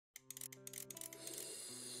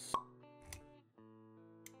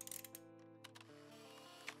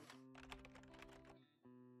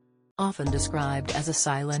often described as a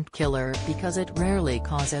silent killer because it rarely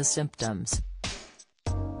causes symptoms.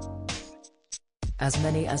 As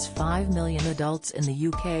many as 5 million adults in the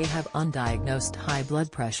UK have undiagnosed high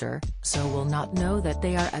blood pressure, so will not know that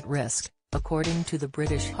they are at risk, according to the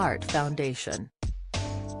British Heart Foundation.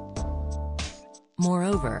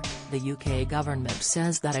 Moreover, the UK government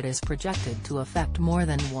says that it is projected to affect more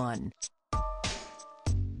than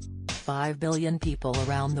 1.5 billion people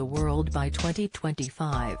around the world by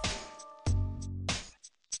 2025.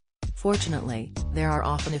 Fortunately, there are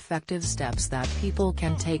often effective steps that people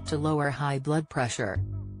can take to lower high blood pressure.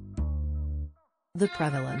 The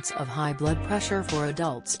prevalence of high blood pressure for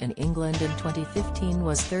adults in England in 2015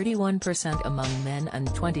 was 31% among men and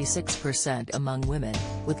 26% among women,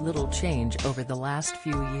 with little change over the last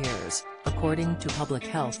few years, according to Public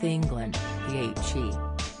Health England, PHE.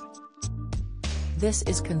 This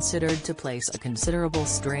is considered to place a considerable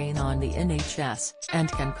strain on the NHS,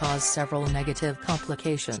 and can cause several negative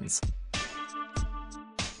complications.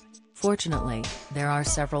 Fortunately, there are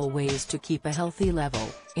several ways to keep a healthy level,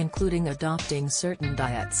 including adopting certain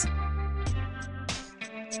diets.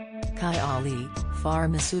 Kai Ali,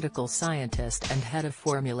 pharmaceutical scientist and head of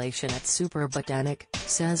formulation at Super Botanic,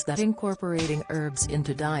 says that incorporating herbs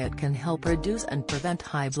into diet can help reduce and prevent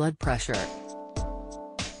high blood pressure.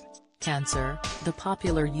 Cancer, the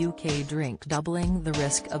popular UK drink doubling the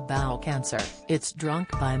risk of bowel cancer. It's drunk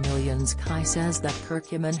by millions. Kai says that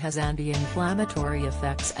curcumin has anti-inflammatory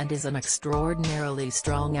effects and is an extraordinarily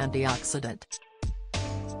strong antioxidant.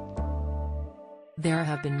 There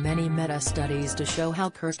have been many meta-studies to show how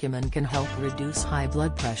curcumin can help reduce high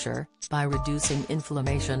blood pressure, by reducing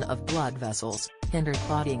inflammation of blood vessels, hinder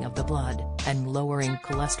clotting of the blood, and lowering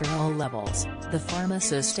cholesterol levels, the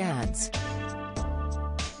pharmacist adds.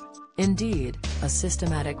 Indeed, a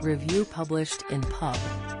systematic review published in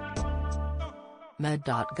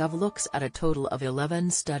PubMed.gov looks at a total of 11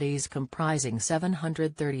 studies comprising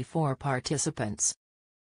 734 participants.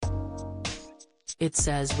 It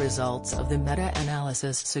says results of the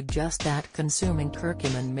meta-analysis suggest that consuming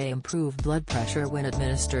curcumin may improve blood pressure when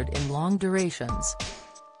administered in long durations.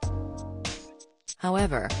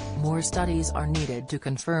 However, more studies are needed to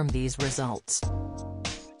confirm these results.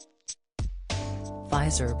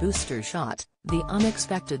 Pfizer booster shot, the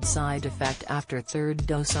unexpected side effect after third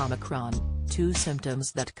dose. Omicron, two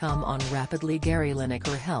symptoms that come on rapidly. Gary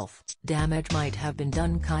Lineker health damage might have been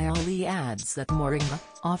done. Kai Ali adds that moringa,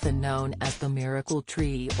 often known as the miracle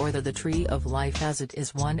tree or the tree of life as it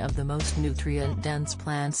is one of the most nutrient-dense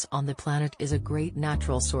plants on the planet, is a great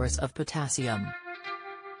natural source of potassium.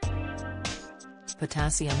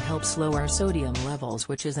 Potassium helps lower sodium levels,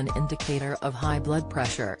 which is an indicator of high blood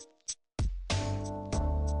pressure.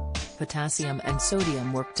 Potassium and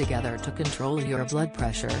sodium work together to control your blood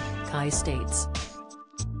pressure, Kai states.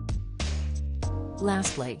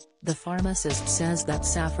 Lastly, the pharmacist says that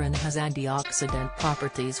saffron has antioxidant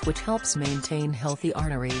properties which helps maintain healthy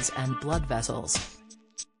arteries and blood vessels.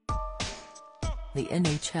 The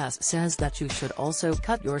NHS says that you should also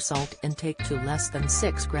cut your salt intake to less than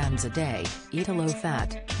 6 grams a day, eat a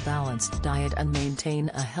low-fat, balanced diet and maintain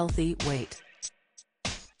a healthy weight.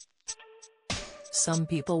 Some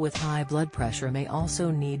people with high blood pressure may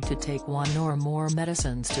also need to take one or more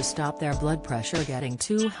medicines to stop their blood pressure getting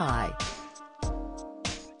too high.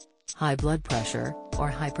 High blood pressure,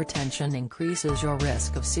 or hypertension, increases your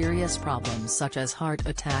risk of serious problems such as heart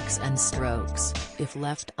attacks and strokes, if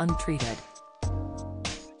left untreated.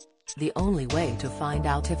 The only way to find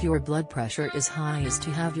out if your blood pressure is high is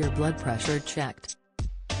to have your blood pressure checked.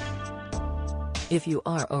 If you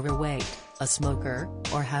are overweight, a smoker,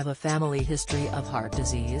 or have a family history of heart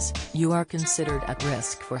disease, you are considered at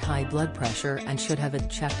risk for high blood pressure and should have it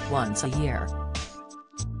checked once a year.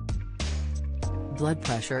 Blood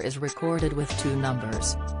pressure is recorded with two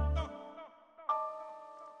numbers.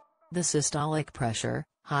 The systolic pressure,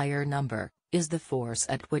 higher number, is the force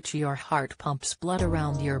at which your heart pumps blood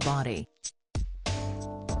around your body.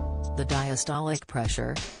 The diastolic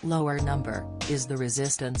pressure, lower number, is the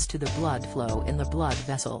resistance to the blood flow in the blood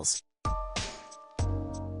vessels.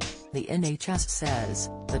 The NHS says,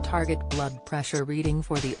 the target blood pressure reading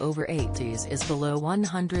for the over 80s is below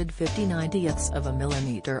 150/90ths of a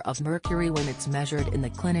millimeter of mercury when it's measured in the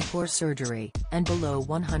clinic or surgery, and below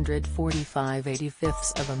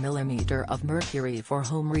 145/85ths of a millimeter of mercury for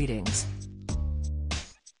home readings.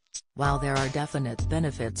 While there are definite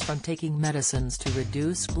benefits from taking medicines to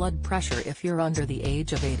reduce blood pressure if you're under the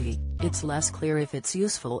age of 80, it's less clear if it's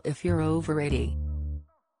useful if you're over 80.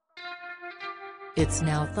 It's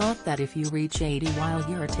now thought that if you reach 80 while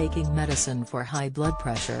you're taking medicine for high blood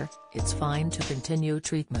pressure, it's fine to continue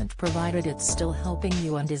treatment provided it's still helping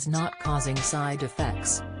you and is not causing side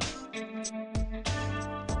effects.